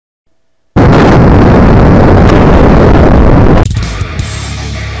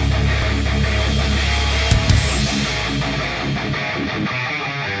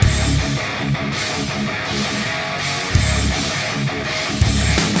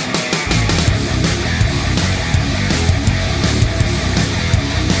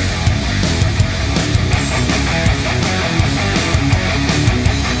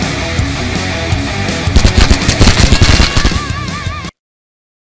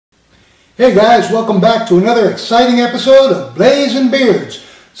Hey guys, welcome back to another exciting episode of Blazing Beards.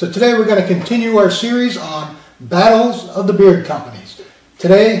 So today we're going to continue our series on battles of the beard companies.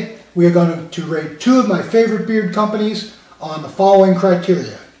 Today we are going to rate two of my favorite beard companies on the following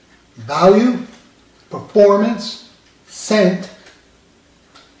criteria: value, performance, scent,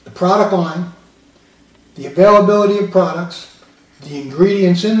 the product line, the availability of products, the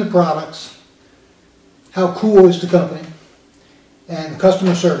ingredients in the products, how cool is the company, and the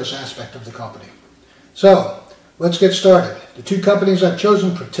customer service aspect of the company. So let's get started. The two companies I've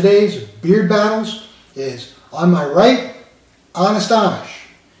chosen for today's beard battles is on my right, Honest Amish,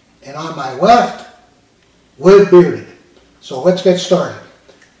 and on my left, Live Bearded. So let's get started.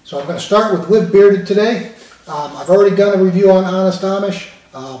 So I'm going to start with Live Bearded today. I've already done a review on Honest Amish.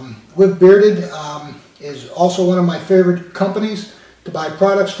 Live Bearded is also one of my favorite companies to buy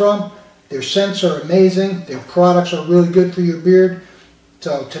products from. Their scents are amazing. Their products are really good for your beard.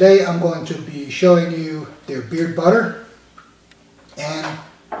 So today I'm going to be showing you their beard butter and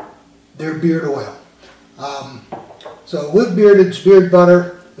their beard oil. So Live Bearded's beard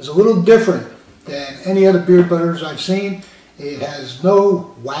butter is a little different than any other beard butters I've seen. It has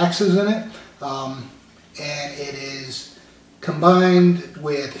no waxes in it, and it is combined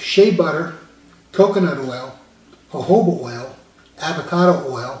with shea butter, coconut oil, jojoba oil, avocado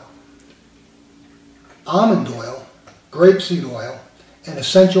oil, almond oil, grapeseed oil, and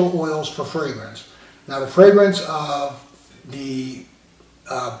essential oils for fragrance. Now the fragrance of the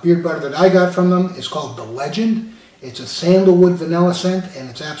beard butter that I got from them is called The Legend. It's a sandalwood vanilla scent and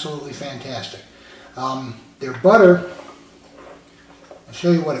it's absolutely fantastic. Their butter, I'll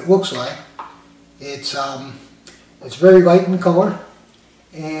show you what it looks like. It's very light in color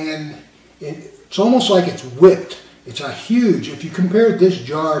and it's almost like it's whipped. It's a huge, if you compare this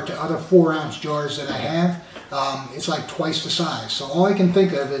jar to other 4-ounce jars that I have, it's like twice the size. So all I can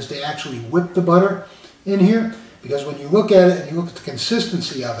think of is they actually whip the butter in here, because when you look at it and you look at the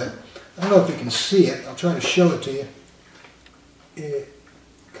consistency of it, I don't know if you can see it, I'll try to show it to you. It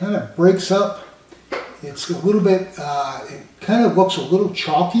kind of breaks up. It's a little bit, it kind of looks a little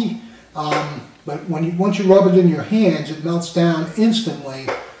chalky, but once you rub it in your hands, it melts down instantly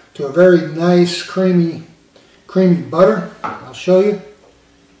to a very nice creamy butter. I'll show you.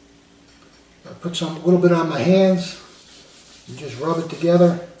 I put a little bit on my hands and just rub it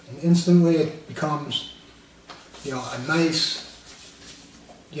together, and instantly it becomes, a nice,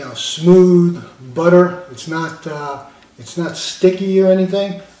 smooth butter. It's not sticky or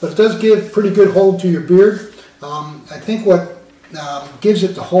anything, but it does give pretty good hold to your beard. I think what gives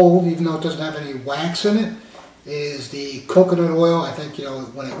it the hold, even though it doesn't have any wax in it, is the coconut oil. I think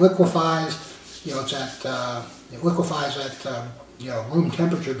when it liquefies, it liquefies at room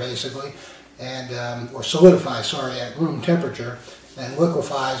temperature basically, and or solidifies, sorry, at room temperature, and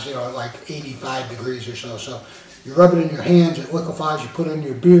liquefies at like 85 degrees or so. So you rub it in your hands, it liquefies, you put it in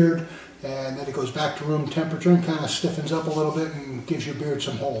your beard, and then it goes back to room temperature and kind of stiffens up a little bit and gives your beard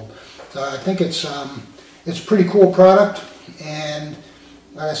some hold. So I think it's a pretty cool product, and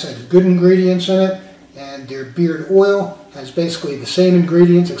like I said, good ingredients in it. And their beard oil has basically the same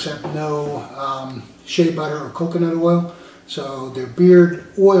ingredients except no shea butter or coconut oil. So their beard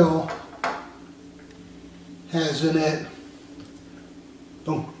oil has in it,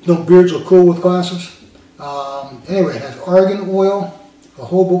 don't beards look cool with glasses? Anyway, it has argan oil,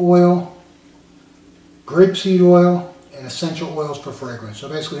 jojoba oil, grapeseed oil, and essential oils for fragrance. So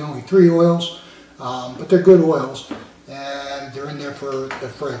basically only 3 oils, but they're good oils, and they're in there for the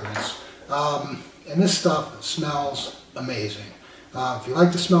fragrance. And this stuff smells amazing. If you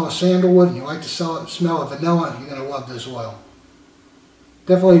like the smell of sandalwood and you like the smell of vanilla, you're going to love this oil.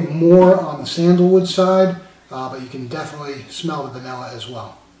 Definitely more on the sandalwood side, but you can definitely smell the vanilla as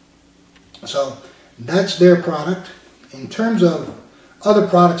well. So that's their product. In terms of other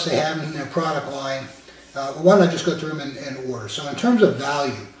products they have in their product line, why don't I just go through them in order. So in terms of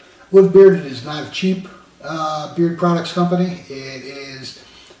value, Live Bearded is not a cheap beard products company. It is,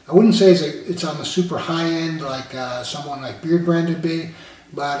 I wouldn't say it's on the super high end like someone like Beard Brand would be,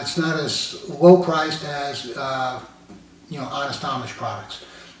 but it's not as low priced as Honest Amish products.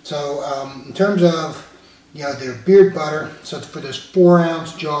 So in terms of their beard butter, so for this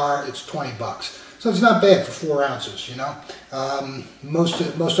 4-ounce jar, it's 20 bucks. So it's not bad for 4 ounces,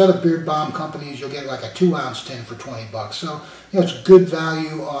 Most other beard balm companies, you'll get like a 2-ounce tin for 20 bucks. So it's good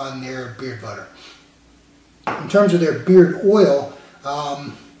value on their beard butter. In terms of their beard oil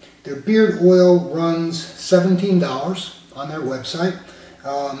runs $17 on their website,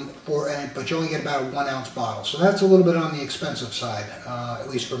 but you only get about a 1-ounce bottle. So that's a little bit on the expensive side, at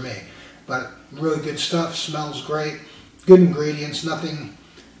least for me. But really good stuff, smells great, good ingredients, nothing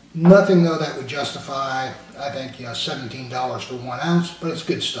Nothing though that would justify, I think, $17 for 1 ounce, but it's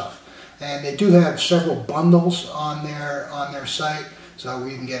good stuff. And they do have several bundles on their site, so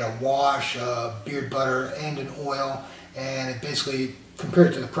you can get a wash, beard butter, and an oil. And it basically,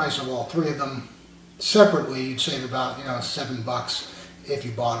 compared to the price of all 3 of them separately, you'd save about $7 if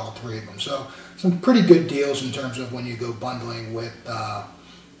you bought all 3 of them. So some pretty good deals in terms of when you go bundling with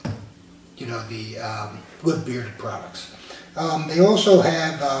with bearded products. They also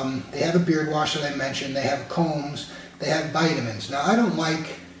have they have a beard wash that I mentioned. They have combs. They have vitamins. Now I don't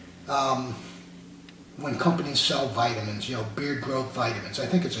like when companies sell vitamins, beard growth vitamins. I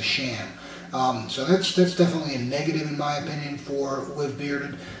think it's a sham. So that's definitely a negative in my opinion for Live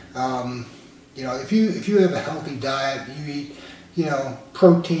Bearded. If you have a healthy diet, you eat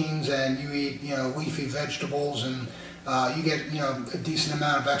proteins, and you eat leafy vegetables, and you get a decent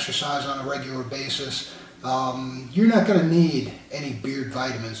amount of exercise on a regular basis, you're not going to need any beard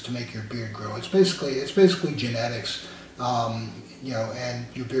vitamins to make your beard grow. It's basically genetics, and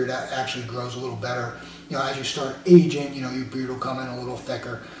your beard actually grows a little better. As you start aging, your beard will come in a little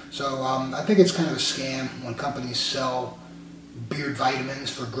thicker. So I think it's kind of a scam when companies sell beard vitamins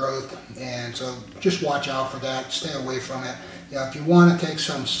for growth, and so just watch out for that. Stay away from it. If you want to take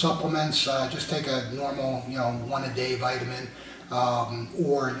some supplements, just take a normal 1-a-day vitamin,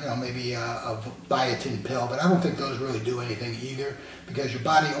 or maybe a biotin pill. But I don't think those really do anything either, because your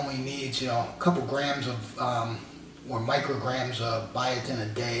body only needs a couple grams of or micrograms of biotin a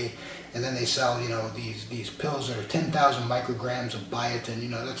day, and then they sell these pills that are 10,000 micrograms of biotin.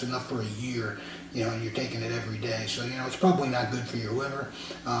 That's enough for a year. And you're taking it every day, so it's probably not good for your liver,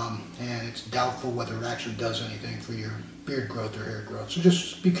 and it's doubtful whether it actually does anything for your beard growth or hair growth. So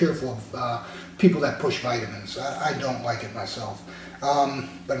just be careful of people that push vitamins. I don't like it myself.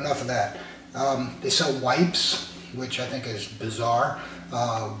 But enough of that. They sell wipes, which I think is bizarre.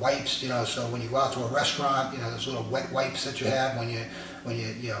 Wipes, so when you go out to a restaurant, those little wet wipes that you have when you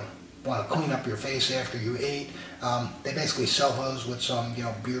want to clean up your face after you ate. They basically sell those with some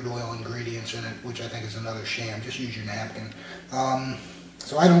beard oil ingredients in it, which I think is another sham. Just use your napkin.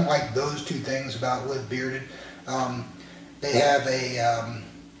 So I don't like those 2 things about Live Bearded. They have a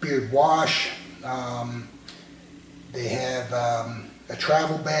beard wash. They have a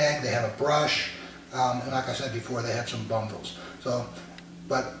travel bag. They have a brush. And like I said before, they have some bundles.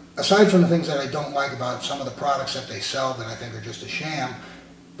 But aside from the things that I don't like about some of the products that they sell that I think are just a sham,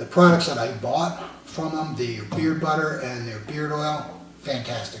 the products that I bought from them, the beard butter and their beard oil,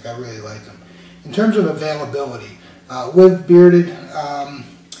 fantastic. I really like them. In terms of availability, Live Bearded,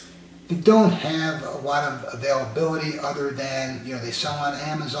 they don't have a lot of availability other than, they sell on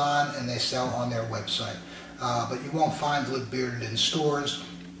Amazon and they sell on their website. But you won't find Live Bearded in stores.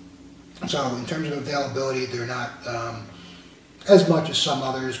 So in terms of availability, they're not as much as some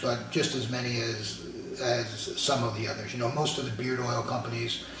others, but just as many as some of the others. Most of the beard oil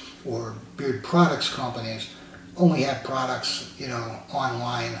companies or beard products companies only have products,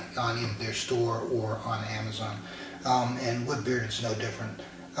 online on either their store or on Amazon. And Live Bearded is no different.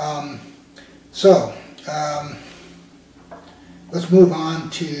 Let's move on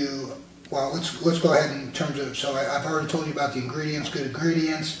to, well, let's go ahead in terms of, so I've already told you about the ingredients, good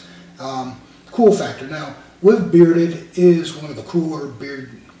ingredients. Cool factor. Now, Live Bearded is one of the cooler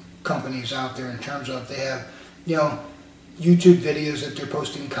beard companies out there in terms of they have, YouTube videos that they're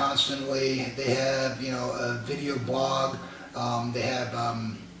posting constantly. They have, a video blog. They have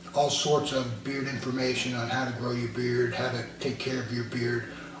all sorts of beard information on how to grow your beard, how to take care of your beard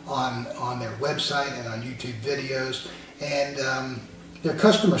on their website and on YouTube videos. And their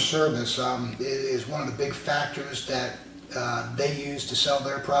customer service is one of the big factors that they use to sell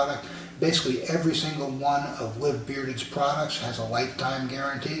their product. Basically every single one of Live Bearded's products has a lifetime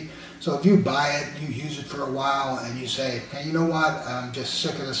guarantee. So if you buy it, you use it for a while, and you say, hey, you know what, I'm just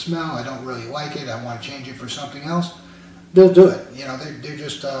sick of the smell, I don't really like it, I want to change it for something else, they'll do it. They're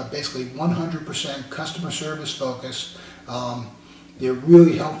just basically 100% customer service focused. They're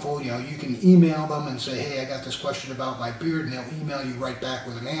really helpful. You can email them and say, hey, I got this question about my beard, and they'll email you right back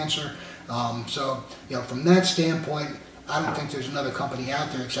with an answer. So from that standpoint, I don't think there's another company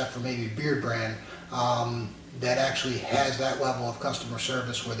out there except for maybe Beard Brand that actually has that level of customer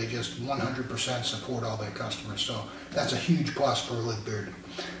service where they just 100% support all their customers. So that's a huge plus for Live Bearded.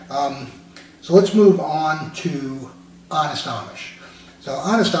 So let's move on to Honest Amish. So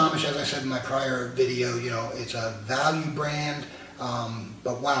Honest Amish, as I said in my prior video, it's a value brand,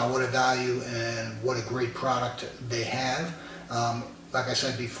 but wow, what a value and what a great product they have. Like I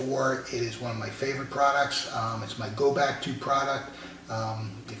said before, it is one of my favorite products. It's my go-back-to product.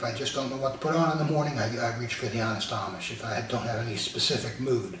 If I just don't know what to put on in the morning, I reach for the Honest Amish if I don't have any specific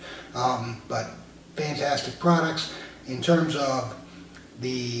mood. But fantastic products. In terms of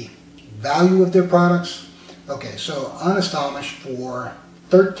the value of their products, okay, so Honest Amish, for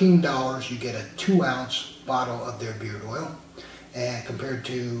 $13 you get a 2-ounce bottle of their beard oil, and compared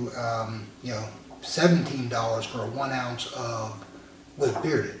to you know, $17 for a 1 ounce of Live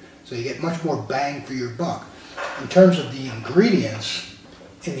Bearded. So you get much more bang for your buck. In terms of the ingredients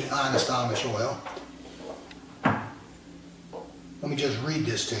in the Honest Amish oil, let me just read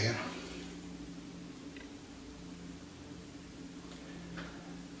this to you.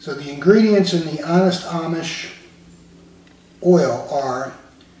 So the ingredients in the Honest Amish oil are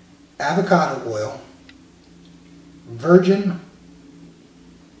avocado oil, virgin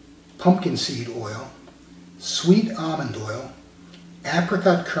pumpkin seed oil, sweet almond oil,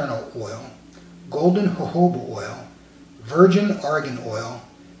 apricot kernel oil, golden jojoba oil, virgin argan oil,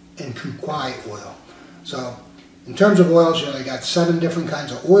 and kukwai oil. So in terms of oils, you know, they got 7 different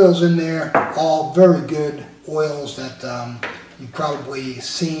kinds of oils in there, all very good oils that you've probably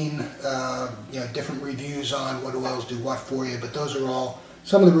seen you know, different reviews on what oils do what for you, but those are all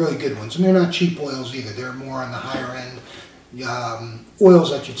some of the really good ones. And they're not cheap oils either. They're more on the higher end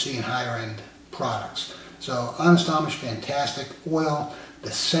oils that you'd see in higher end products. So Honest Amish, fantastic oil.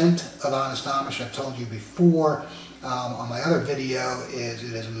 The scent of Honest Amish, I've told you before on my other video, it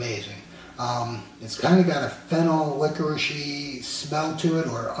is amazing. It's kind of got a fennel licoricey smell to it,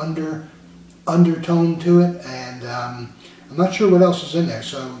 or undertone to it, and I'm not sure what else is in there,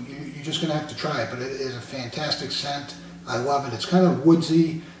 so you're just going to have to try it, but it is a fantastic scent. I love it. It's kind of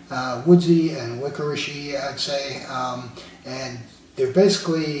woodsy and licoricey, I'd say, and they're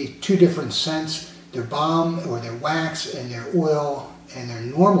basically 2 different scents. Their balm, or their wax, and their oil, and their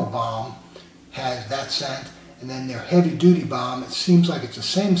normal balm has that scent, and then their heavy duty balm, it seems like it's the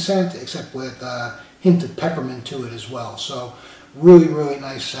same scent except with a hint of peppermint to it as well. So really, really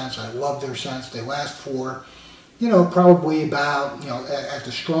nice scents. I love their scents. They last for, you know, probably about, you know, at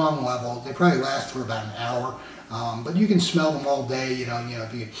the strong level, they probably last for about an hour. But you can smell them all day.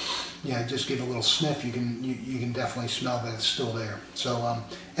 If you just give a little sniff, you can definitely smell that it's still there. So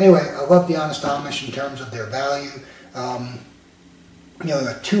anyway, I love the Honest Amish in terms of their value. A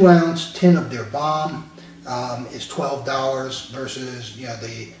 2-ounce tin of their balm is $12 versus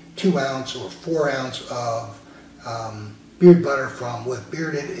the 2-ounce or 4-ounce of beard butter from Live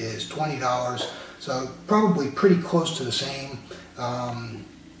Bearded is $20. So probably pretty close to the same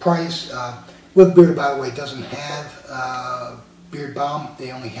price. Live Bearded, by the way, doesn't have beard balm.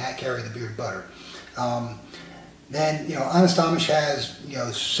 They only carry the beard butter. Then, Honest Amish has,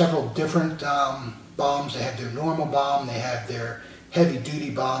 several different balms. They have their normal balm. They have their heavy duty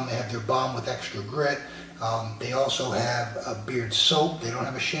balm. They have their balm with extra grit. They also have a beard soap. They don't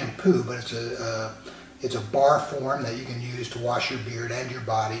have a shampoo, but it's a bar form that you can use to wash your beard and your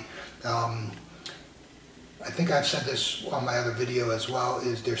body. I think I've said this on my other video as well,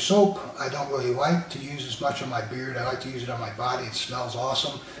 is their soap I don't really like to use as much on my beard. I like to use it on my body. It smells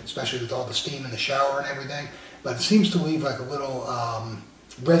awesome, especially with all the steam in the shower and everything. But it seems to leave like a little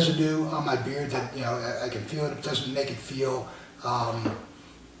residue on my beard that, I can feel it. It doesn't make it feel,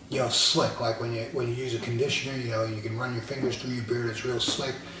 slick. Like when you use a conditioner, you can run your fingers through your beard. It's real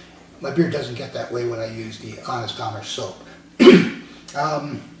slick. My beard doesn't get that way when I use the Honest Amish soap.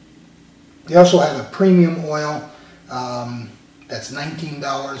 They also have a premium oil that's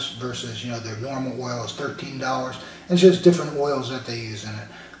 $19 versus, their normal oil is $13. And it's just different oils that they use in it.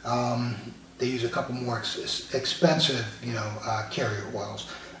 They use a couple more expensive, carrier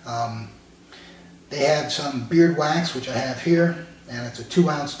oils. They have some beard wax, which I have here, and it's a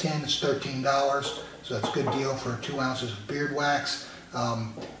 2-ounce tin. It's $13, so it's a good deal for 2 ounces of beard wax.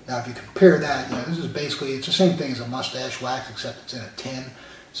 Now, if you compare that, this is basically, it's the same thing as a mustache wax, except it's in a tin.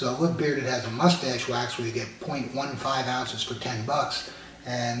 So Live Bearded has a mustache wax where you get 0.15 ounces for $10,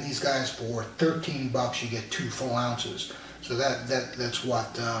 and these guys for $13 you get 2 full ounces. So that's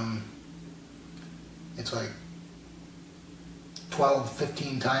what it's like 12,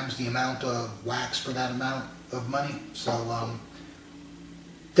 15 times the amount of wax for that amount of money. So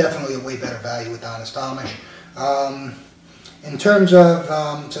definitely a way better value with Honest Amish. In terms of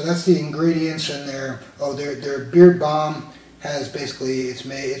so that's the ingredients in their beard balm. Has basically,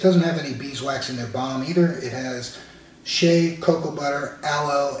 it doesn't have any beeswax in their balm either. It has shea, cocoa butter,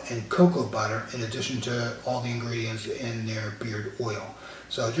 aloe, and cocoa butter in addition to all the ingredients in their beard oil.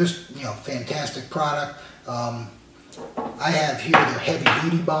 So just, fantastic product. I have here their heavy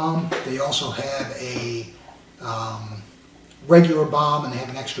duty balm. They also have a regular balm, and they have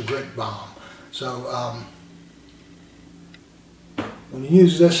an extra grit balm. So when you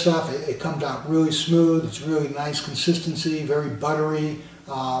use this stuff, it comes out really smooth. It's really nice consistency, very buttery.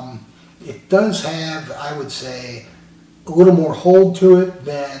 It does have, I would say, a little more hold to it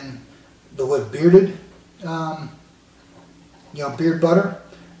than the Live Bearded, beard butter.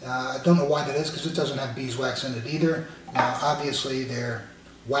 I don't know why that is, because it doesn't have beeswax in it either. Now, obviously, their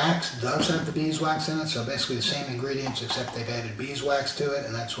wax does have the beeswax in it, so basically the same ingredients, except they've added beeswax to it,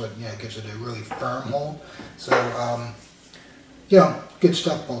 and that's what gives it a really firm hold. So, good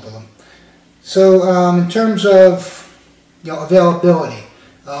stuff, both of them. So, in terms of availability,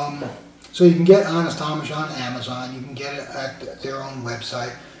 so you can get Honest Amish on Amazon. You can get it at their own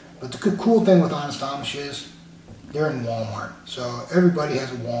website. But the cool thing with Honest Amish is they're in Walmart. So everybody has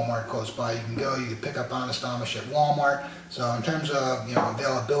a Walmart close by. You can go, you can pick up Honest Amish at Walmart. So in terms of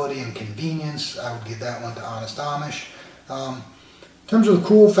availability and convenience, I would give that one to Honest Amish. In terms of the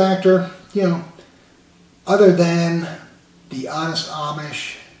cool factor, other than the Honest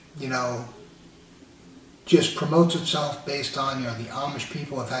Amish, just promotes itself based on, the Amish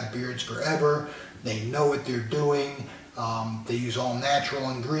people have had beards forever. They know what they're doing. They use all natural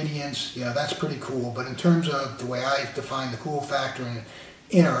ingredients. That's pretty cool. But in terms of the way I define the cool factor and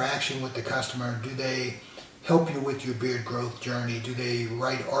interaction with the customer, do they help you with your beard growth journey? Do they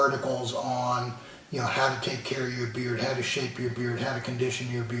write articles on, how to take care of your beard, how to shape your beard, how to condition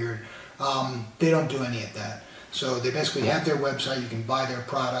your beard? They don't do any of that. So they basically have their website. You can buy their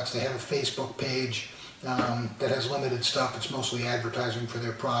products. They have a Facebook page that has limited stuff. It's mostly advertising for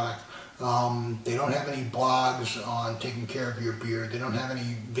their product. They don't have any blogs on taking care of your beard. They don't have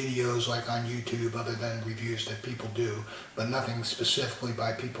any videos like on YouTube other than reviews that people do, but nothing specifically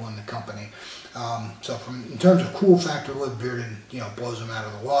by people in the company. So in terms of cool factor, Live Bearded, blows them out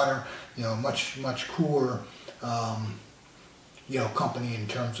of the water. Much cooler, company in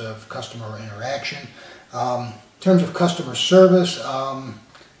terms of customer interaction. In terms of customer service,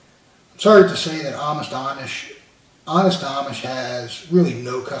 sorry to say that Honest Amish has really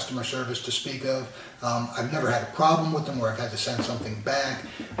no customer service to speak of. I've never had a problem with them where I've had to send something back,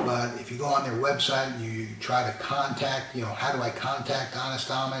 but if you go on their website and you try to contact, how do I contact Honest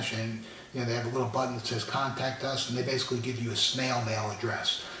Amish, and they have a little button that says contact us, and they basically give you a snail mail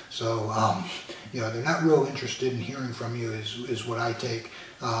address. So, they're not real interested in hearing from you is what I take.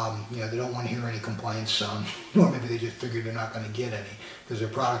 They don't want to hear any complaints, or maybe they just figure they're not going to get any because their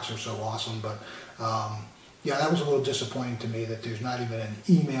products are so awesome. But that was a little disappointing to me that there's not even an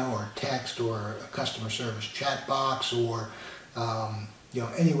email or text or a customer service chat box or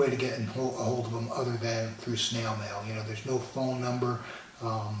any way to get a hold of them other than through snail mail. There's no phone number,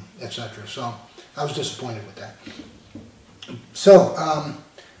 etc. So I was disappointed with that. So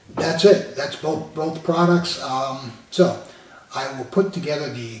that's it. That's both products. So I will put together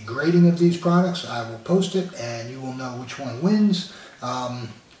the grading of these products. I will post it, and you will know which one wins.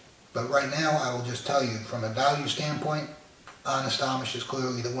 But right now, I will just tell you, from a value standpoint, Honest Amish is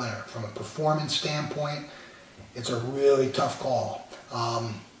clearly the winner. From a performance standpoint, it's a really tough call.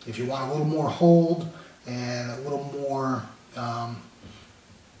 If you want a little more hold and a little more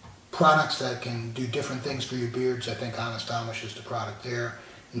products that can do different things for your beards, I think Honest Amish is the product there.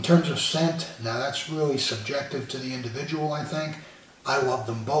 In terms of scent, now that's really subjective to the individual, I think. I love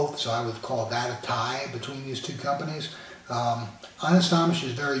them both, so I would call that a tie between these two companies. Honest Amish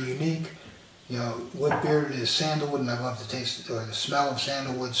is very unique. Live Bearded is sandalwood, and I love the taste or the smell of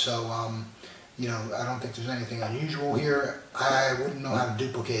sandalwood, so I don't think there's anything unusual here. I wouldn't know how to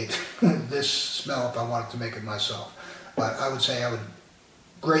duplicate this smell if I wanted to make it myself. But I would say I would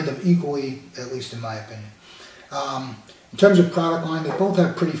grade them equally, at least in my opinion. In terms of product line, they both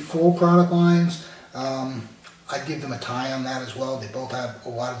have pretty full product lines. I'd give them a tie on that as well. They both have a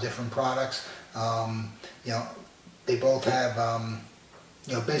lot of different products. They both have,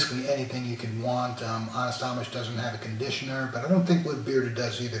 basically anything you can want. Honest Amish doesn't have a conditioner, but I don't think Live Bearded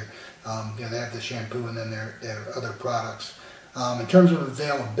does either. They have the shampoo and then their other products. In terms of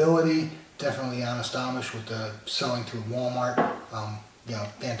availability, definitely Honest Amish with the selling through Walmart.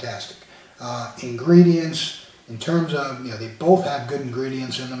 Fantastic. Ingredients, in terms of, they both have good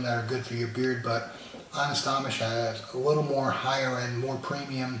ingredients in them that are good for your beard, but Honest Amish has a little more higher end, more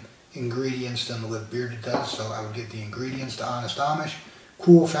premium ingredients than the Live Bearded does, so I would give the ingredients to Honest Amish.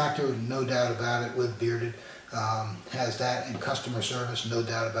 Cool factor, no doubt about it, Live Bearded has that, and customer service, no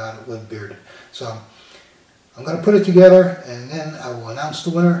doubt about it, Live Bearded. So I'm going to put it together, and then I will announce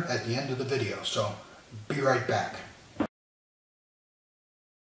the winner at the end of the video. So be right back.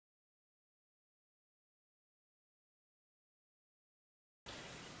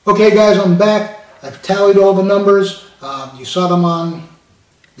 Okay guys, I'm back. I've tallied all the numbers. You saw them on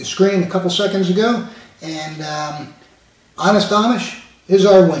the screen a couple seconds ago, and Honest Amish is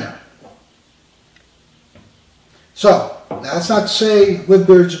our winner. So, that's not to say With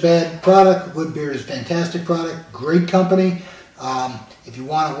Beard's a bad product. With Beard is a fantastic product, great company. If you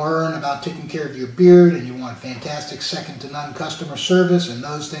want to learn about taking care of your beard and you want fantastic second-to-none customer service and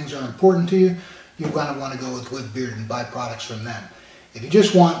those things are important to you, you're going to want to go with Beard and buy products from them. If you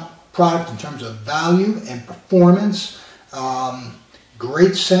just want product in terms of value and performance,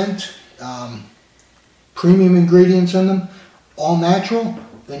 great scent, premium ingredients in them, all natural,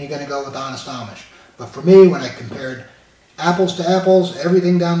 then you're going to go with Honest Amish. But for me, when I compared apples to apples,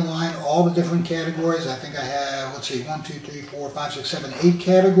 everything down the line, all the different categories, I think I have, let's see, 1, 2, 3, 4, 5, 6, 7, 8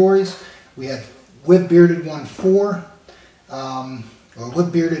 categories. We had With Bearded won 4, or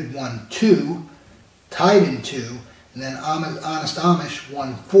With Bearded won 2, tied in 2, and then Honest Amish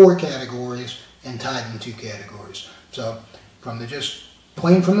won 4 categories and tied in 2 categories. So from the just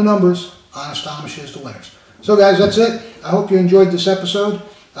plain from the numbers, Honest Amish is the winners. So guys, that's it. I hope you enjoyed this episode.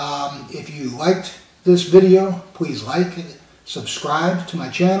 If you liked this video, please like it, subscribe to my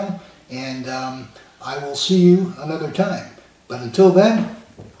channel, and I will see you another time. But until then,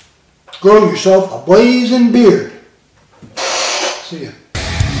 grow yourself a blazing beard.